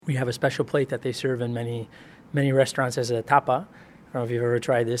We have a special plate that they serve in many restaurants as a tapa. I don't know if you've ever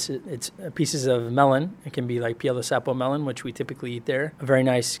tried this. It's pieces of melon. It can be like piel de sapo melon, which we typically eat there. A very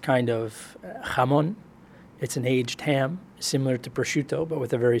nice kind of jamon. It's an aged ham, similar to prosciutto, but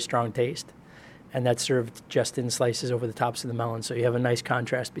with a very strong taste. And that's served just in slices over the tops of the melon. So you have a nice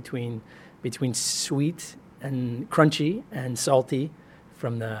contrast between sweet and crunchy and salty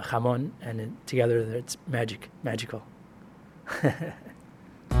from the jamon, and together it's magical.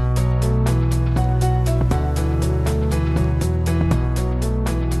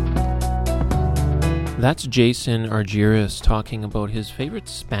 That's Jason Argyris talking about his favorite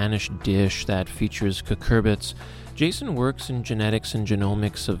Spanish dish that features cucurbits. Jason works in genetics and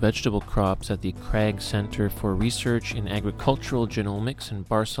genomics of vegetable crops at the Cragg Center for Research in Agricultural Genomics in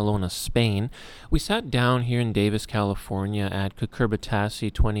Barcelona, Spain. We sat down here in Davis, California at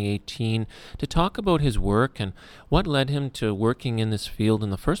Cucurbitaceae 2018 to talk about his work and what led him to working in this field in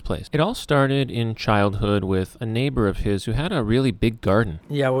the first place. It all started in childhood with a neighbor of his who had a really big garden.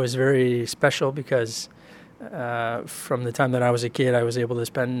 Yeah, it was very special because from the time that I was a kid, I was able to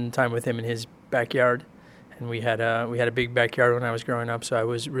spend time with him in his backyard. And we had a big backyard when I was growing up, so I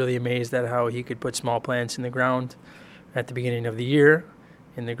was really amazed at how he could put small plants in the ground at the beginning of the year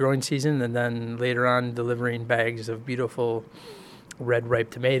in the growing season, and then later on delivering bags of beautiful red ripe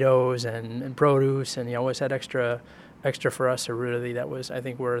tomatoes and produce. And he always had extra for us. So really, that was, I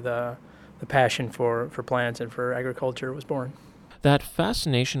think, where the passion for plants and for agriculture was born. That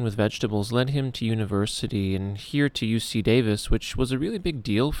fascination with vegetables led him to university and here to UC Davis, which was a really big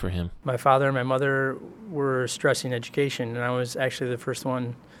deal for him. My father and my mother were stressing education, and I was actually the first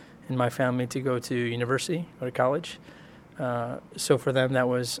one in my family to go to university, go to college. So for them, that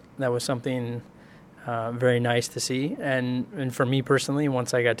was something very nice to see. And for me personally,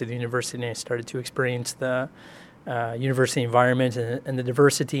 once I got to the university and I started to experience the university environment and the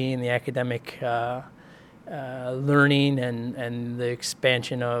diversity and the academic learning and the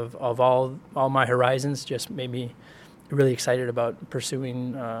expansion of all my horizons just made me really excited about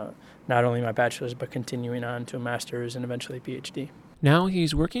pursuing not only my bachelor's but continuing on to a master's and eventually PhD. Now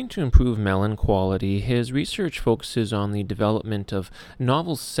he's working to improve melon quality. His research focuses on the development of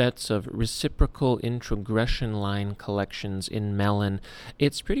novel sets of reciprocal introgression line collections in melon.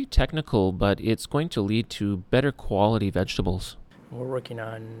 It's pretty technical, but it's going to lead to better quality vegetables. We're working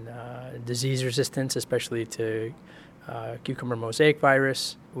on disease resistance, especially to cucumber mosaic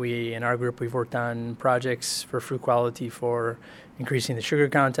virus. In our group, we've worked on projects for fruit quality for increasing the sugar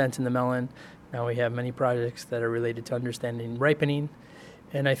content in the melon. Now we have many projects that are related to understanding ripening.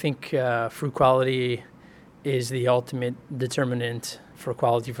 And I think fruit quality is the ultimate determinant for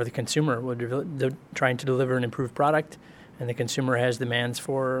quality for the consumer. We're trying to deliver an improved product, and the consumer has demands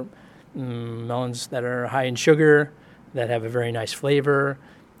for melons that are high in sugar, that have a very nice flavor,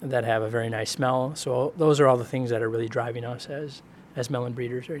 that have a very nice smell. So those are all the things that are really driving us as melon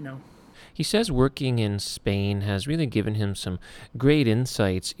breeders right now. He says working in Spain has really given him some great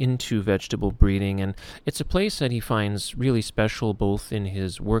insights into vegetable breeding, and it's a place that he finds really special both in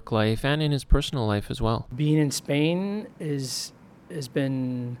his work life and in his personal life as well. Being in Spain has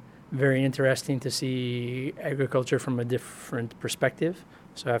been very interesting to see agriculture from a different perspective.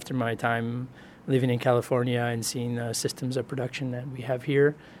 So after my time living in California and seeing the systems of production that we have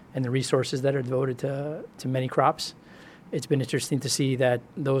here and the resources that are devoted to many crops, it's been interesting to see that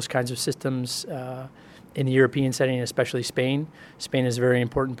those kinds of systems in the European setting, especially Spain. Spain is a very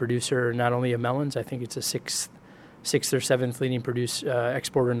important producer not only of melons. I think it's a sixth or seventh leading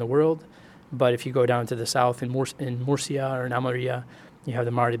exporter in the world. But if you go down to the south in Murcia or in Almeria, you have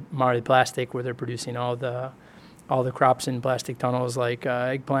the Mar de Plastic, where they're producing all the crops in plastic tunnels like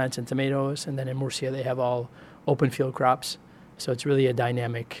eggplants and tomatoes, and then in Murcia they have all open field crops. So it's really a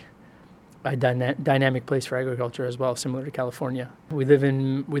dynamic place for agriculture as well, similar to California. We live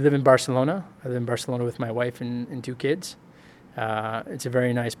in Barcelona. I live in Barcelona with my wife and two kids. It's a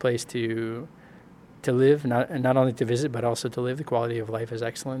very nice place to live, not only to visit but also to live. The quality of life is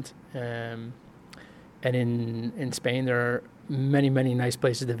excellent. And in Spain there are many nice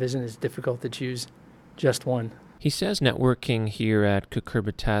places to visit. It's difficult to choose just one. He says networking here at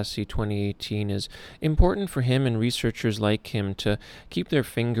Cucurbitaceae 2018 is important for him and researchers like him to keep their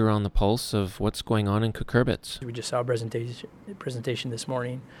finger on the pulse of what's going on in cucurbits. We just saw a presentation this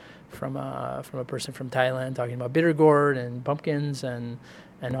morning from a person from Thailand talking about bitter gourd and pumpkins and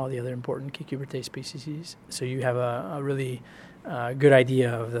all the other important cucurbitaceae species. So you have a really good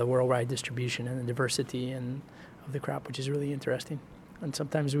idea of the worldwide distribution and the diversity of the crop, which is really interesting. And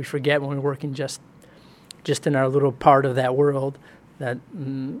sometimes we forget when we're working just in our little part of that world that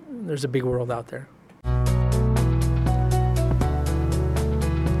there's a big world out there.